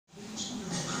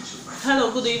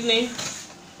Hello, good evening.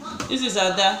 This is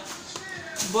Ada,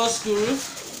 Boss Guru.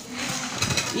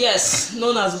 Yes,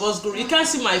 known as Boss Guru. You can't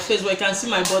see my face, but you can see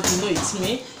my body. You know it's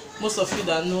me. Most of you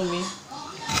that know me.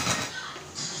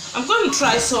 I'm going to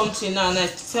try something now, and I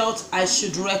felt I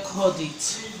should record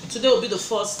it. Today will be the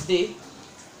first day.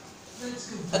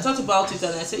 I thought about it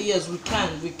and I said, yes, we can.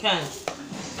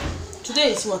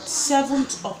 Today is what?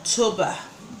 7th October.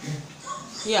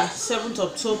 Yeah, 7th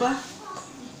October.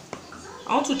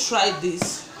 I want to try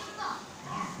this.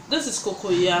 This is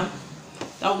cocoyam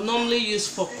that I would normally use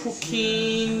for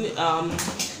cooking.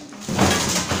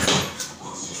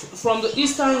 From the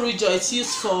eastern region, it's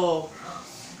used for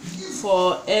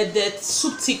the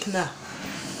soup thickener,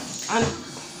 and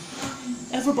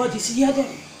everybody's here.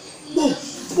 Boom,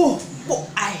 boom, boom.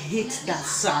 I hate that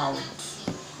sound.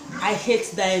 I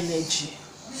hate that energy.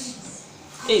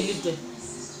 Hey, leave them.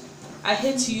 I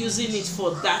hate using it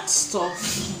for that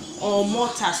stuff. Or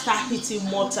mortar, start hitting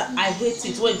mortar. I hate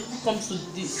it when it comes to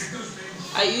this.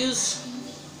 I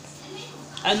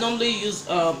normally use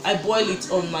I boil it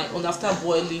on my own. After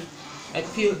boiling, I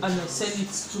peel and I send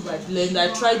it to my blender.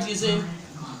 I tried using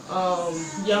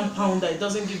yam pounder. It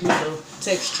doesn't give me the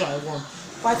texture I want.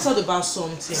 But I thought about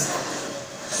something.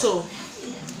 So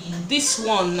this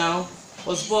one now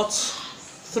was bought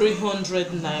 300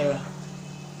 naira.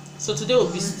 So today will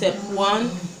be step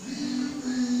 1.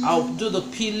 I'll do the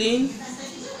peeling,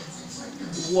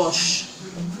 wash,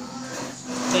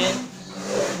 then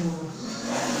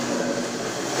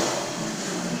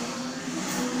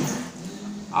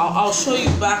I'll show you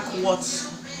back what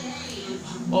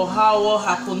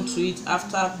happened to it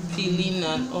after peeling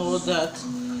and all that.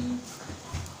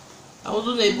 I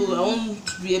won't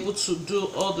be able to do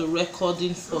all the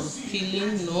recording for the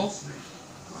peeling, no,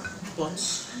 but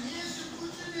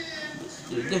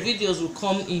the videos will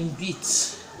come in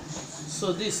bits.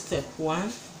 So this is step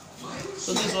 1.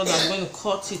 So this is what I'm going to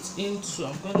cut it into.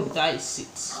 I'm going to dice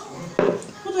it.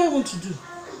 What do I want to do?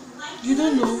 You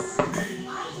don't know.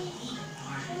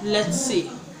 Let's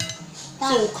see.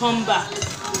 So we'll come back.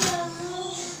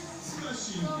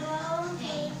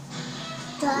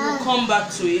 We'll come back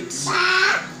to it.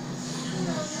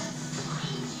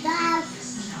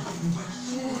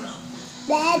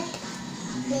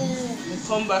 We'll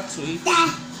come back to it.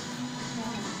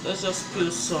 Let's just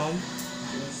peel some.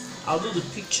 I'll do the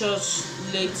pictures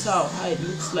later of how it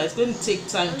looks like. It's going to take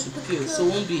time to peel, so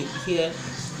won't be here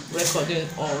recording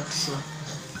all through.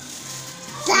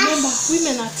 Remember,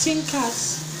 women are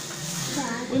thinkers.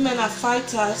 Women are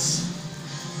fighters.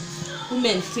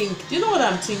 Women think. Do you know what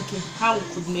I'm thinking? How we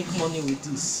could make money with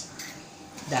this.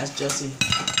 That's just it.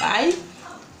 Bye.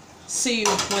 See you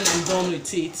when I'm done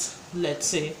with it. Let's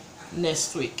say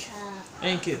next week.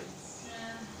 Thank you.